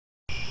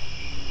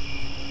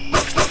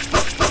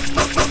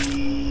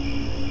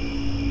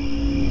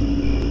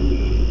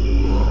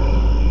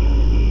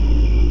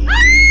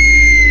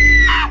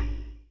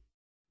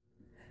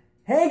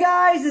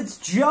it's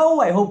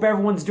Joe. I hope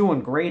everyone's doing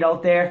great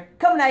out there.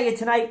 Coming at you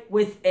tonight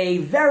with a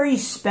very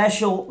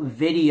special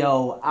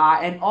video.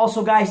 And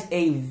also, guys,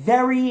 a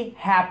very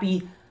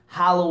happy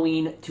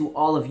Halloween to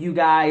all of you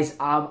guys.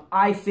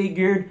 I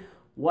figured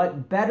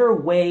what better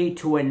way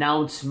to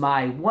announce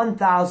my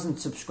 1,000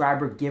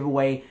 subscriber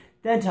giveaway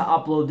than to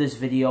upload this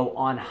video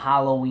on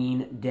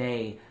Halloween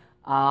Day.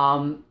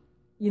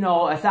 You know,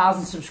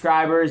 1,000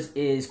 subscribers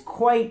is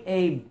quite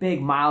a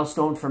big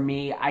milestone for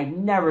me. I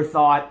never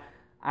thought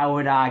I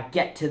would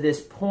get to this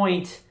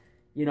point.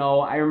 You know,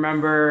 I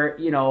remember,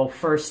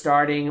 first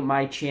starting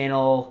my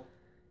channel,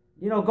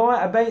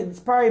 it's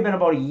probably been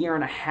about a year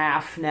and a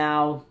half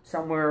now,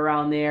 somewhere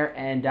around there.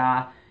 And,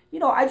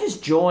 I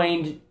just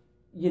joined,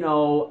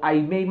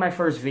 I made my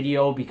first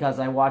video because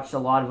I watched a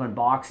lot of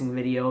unboxing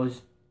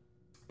videos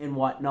and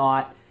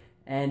whatnot.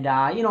 And,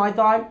 I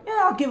thought,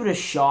 yeah, I'll give it a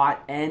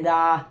shot. And,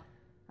 I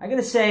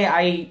gotta say,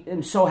 I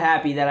am so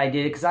happy that I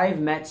did it because I have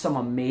met some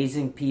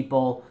amazing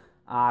people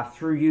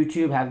through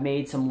YouTube, have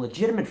made some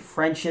legitimate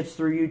friendships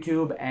through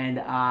YouTube, and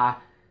I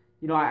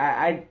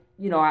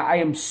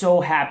am so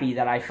happy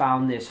that I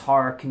found this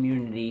horror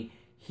community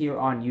here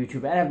on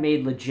YouTube and have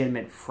made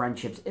legitimate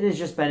friendships. It has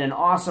just been an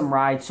awesome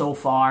ride so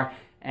far,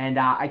 and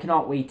I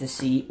cannot wait to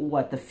see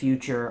what the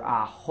future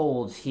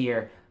holds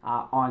here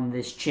on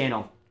this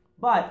channel.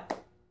 But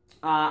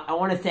I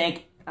want to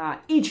thank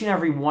each and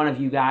every one of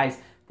you guys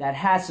that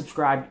has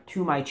subscribed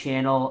to my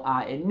channel.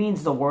 It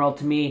means the world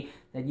to me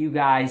that you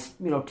guys,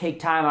 take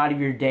time out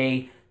of your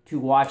day to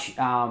watch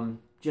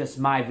just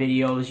my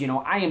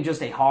videos. I am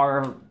just a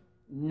horror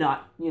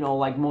nut,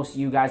 like most of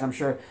you guys, I'm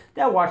sure,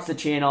 that watch the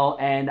channel.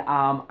 And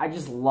I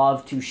just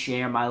love to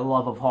share my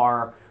love of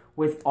horror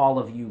with all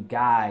of you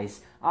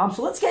guys.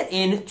 So let's get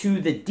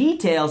into the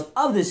details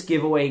of this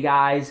giveaway,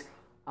 guys.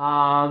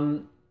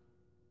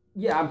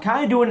 Yeah, I'm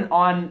kind of doing it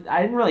on,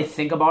 I didn't really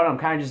think about it. I'm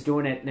kind of just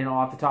doing it,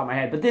 off the top of my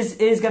head. But this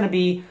is going to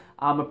be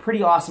a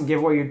pretty awesome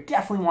giveaway. You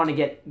definitely want to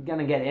get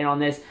in on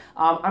this.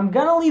 I'm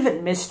going to leave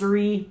it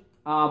mystery.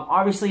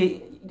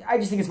 Obviously, I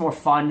just think it's more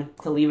fun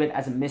to leave it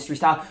as a mystery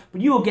style.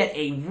 But you will get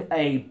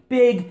a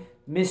big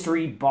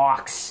mystery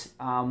box.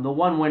 The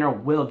one winner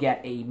will get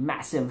a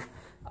massive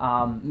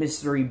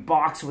mystery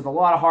box with a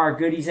lot of horror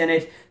goodies in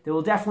it. There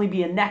will definitely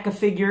be a NECA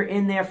figure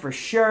in there for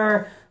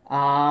sure.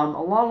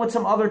 Along with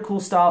some other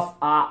cool stuff.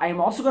 I am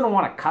also going to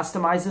want to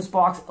customize this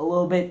box a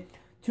little bit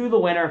to the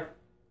winner.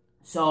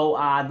 So,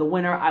 the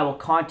winner, I will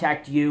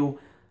contact you,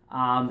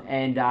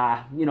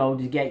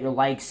 to get your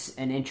likes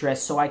and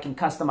interests so I can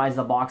customize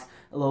the box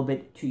a little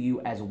bit to you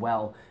as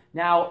well.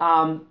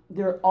 Now,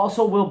 there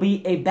also will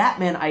be a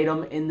Batman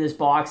item in this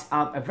box.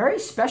 A very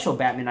special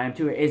Batman item,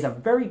 too. It is a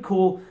very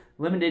cool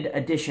limited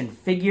edition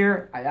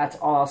figure. That's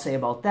all I'll say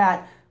about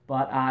that.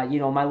 But,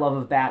 my love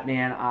of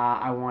Batman,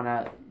 I want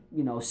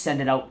to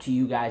send it out to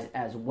you guys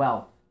as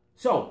well.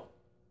 So,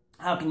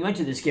 how can you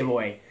enter this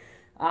giveaway?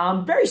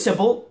 Very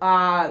simple.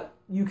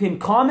 You can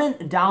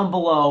comment down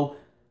below,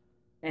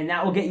 and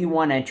that will get you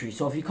one entry.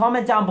 So if you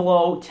comment down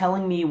below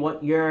telling me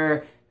what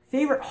your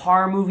favorite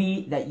horror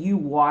movie that you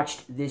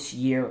watched this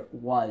year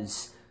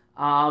was,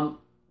 from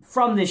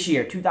this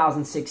year,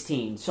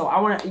 2016. So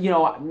I want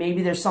to,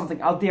 maybe there's something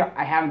out there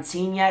I haven't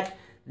seen yet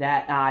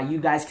that you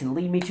guys can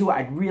lead me to.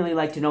 I'd really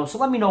like to know. So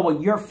let me know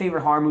what your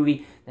favorite horror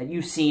movie that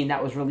you've seen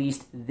that was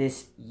released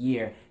this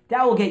year.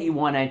 That will get you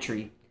one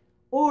entry.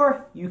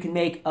 Or you can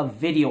make a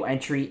video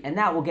entry, and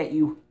that will get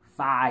you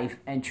 5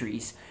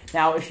 entries.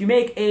 Now, if you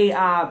make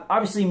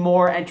obviously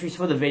more entries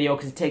for the video,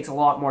 because it takes a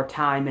lot more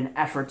time and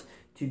effort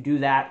to do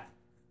that.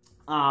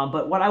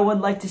 But what I would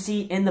like to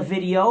see in the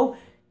video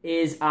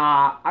is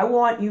I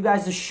want you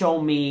guys to show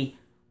me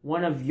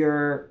one of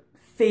your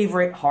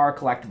favorite horror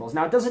collectibles.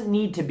 Now, it doesn't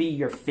need to be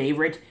your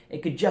favorite.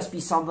 It could just be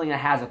something that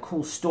has a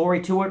cool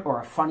story to it or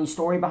a funny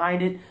story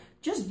behind it.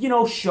 Just,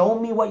 show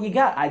me what you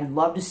got. I'd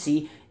love to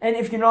see. And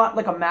if you're not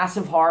like a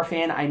massive horror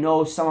fan, I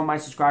know some of my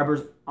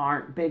subscribers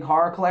aren't big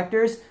horror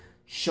collectors.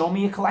 Show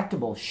me a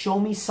collectible. Show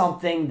me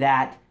something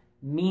that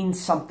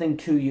means something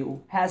to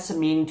you, has some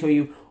meaning to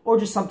you, or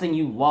just something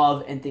you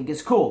love and think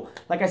is cool.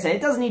 Like I said,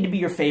 it doesn't need to be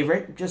your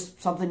favorite.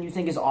 Just something you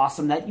think is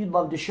awesome that you'd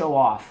love to show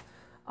off.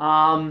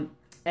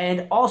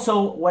 And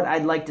also, what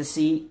I'd like to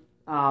see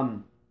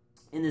in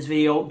this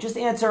video, just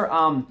answer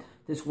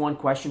this one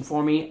question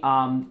for me.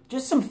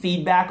 Just some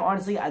feedback,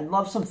 honestly. I'd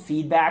love some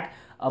feedback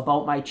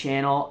about my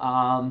channel.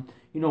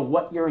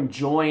 What you're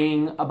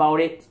enjoying about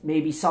it.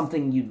 Maybe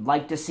something you'd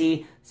like to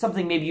see.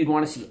 Something maybe you'd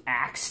want to see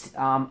axed.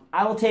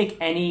 I will take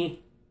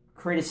any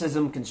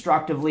criticism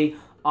constructively,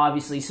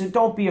 obviously. So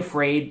don't be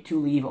afraid to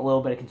leave a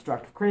little bit of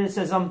constructive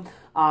criticism.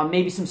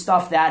 Maybe some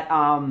stuff that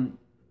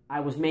I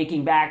was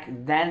making back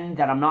then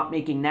that I'm not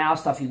making now,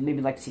 stuff you'd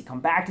maybe like to see come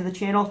back to the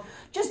channel.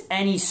 Just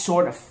any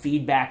sort of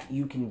feedback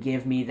you can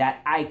give me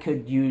that I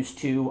could use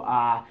to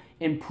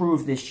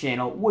improve this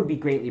channel would be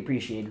greatly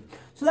appreciated.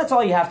 So that's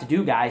all you have to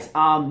do, guys.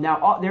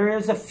 Now, there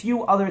is a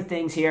few other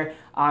things here.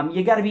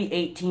 You got to be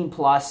 18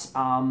 plus.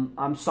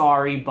 I'm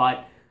sorry,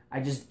 but I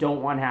just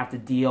don't want to have to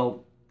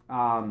deal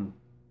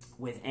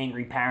with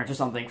angry parents or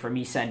something for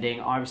me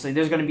sending. Obviously,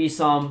 there's going to be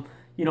some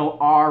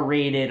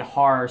R-rated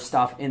horror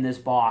stuff in this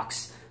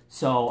box.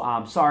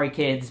 So, sorry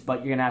kids, but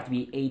you're going to have to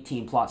be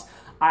 18 plus.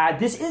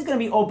 This is going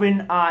to be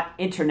open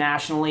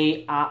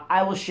internationally.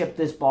 I will ship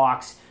this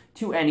box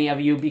to any of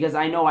you because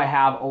I know I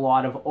have a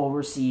lot of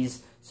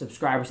overseas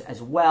subscribers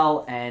as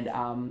well. And,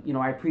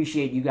 I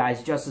appreciate you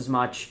guys just as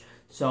much.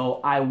 So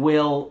I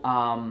will,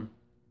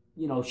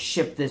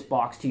 ship this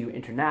box to you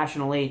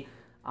internationally.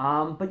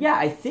 But yeah,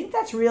 I think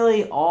that's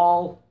really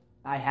all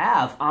I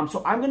have.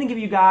 So I'm going to give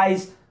you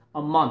guys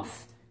a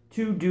month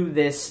to do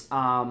this,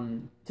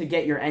 to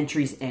get your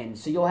entries in.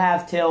 So you'll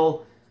have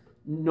till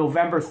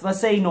November, let's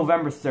say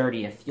November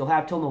 30th. You'll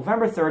have till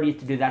November 30th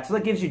to do that. So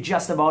that gives you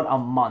just about a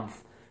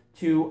month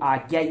to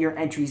get your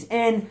entries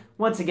in.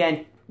 Once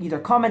again, either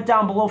comment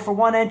down below for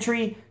one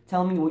entry,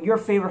 telling me what your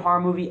favorite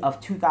horror movie of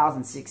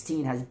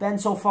 2016 has been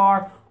so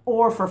far,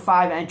 or for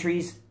 5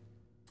 entries,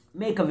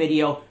 make a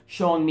video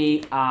showing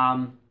me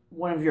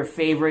one of your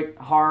favorite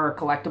horror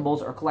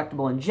collectibles or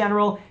collectible in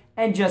general,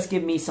 and just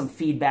give me some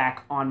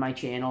feedback on my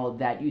channel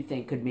that you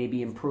think could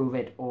maybe improve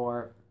it,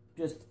 or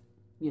just,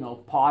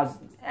 pause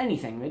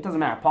anything. It doesn't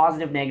matter.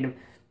 Positive, negative,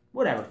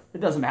 whatever.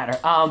 It doesn't matter.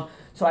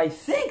 So I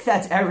think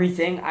that's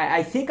everything.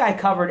 I think I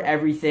covered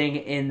everything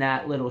in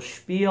that little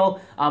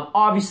spiel.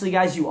 Obviously,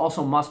 guys, you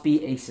also must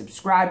be a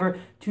subscriber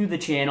to the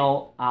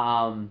channel,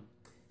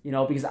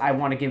 because I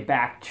want to give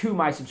back to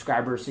my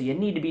subscribers. So you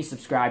need to be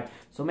subscribed.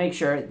 So make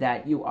sure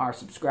that you are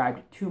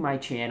subscribed to my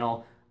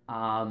channel,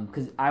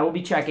 because I will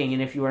be checking.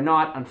 And if you are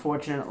not,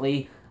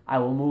 unfortunately, I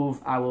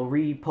will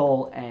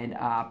re-pull and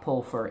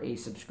pull for a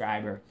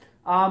subscriber.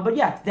 But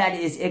yeah, that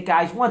is it,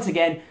 guys. Once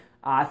again,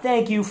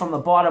 thank you from the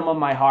bottom of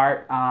my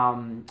heart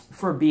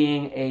for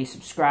being a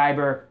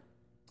subscriber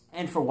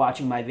and for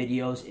watching my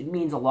videos. It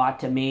means a lot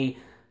to me.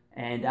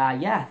 And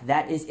yeah,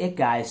 that is it,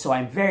 guys. So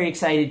I'm very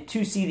excited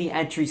to see the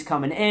entries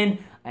coming in.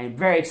 I'm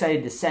very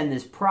excited to send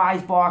this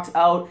prize box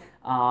out.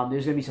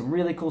 There's going to be some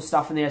really cool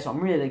stuff in there, so I'm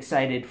really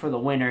excited for the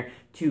winner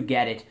to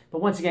get it.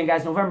 But once again,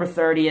 guys, November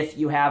 30th,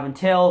 you have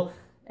until,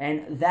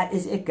 and that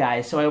is it,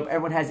 guys. So I hope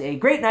everyone has a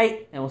great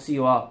night, and we'll see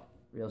you all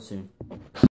real soon.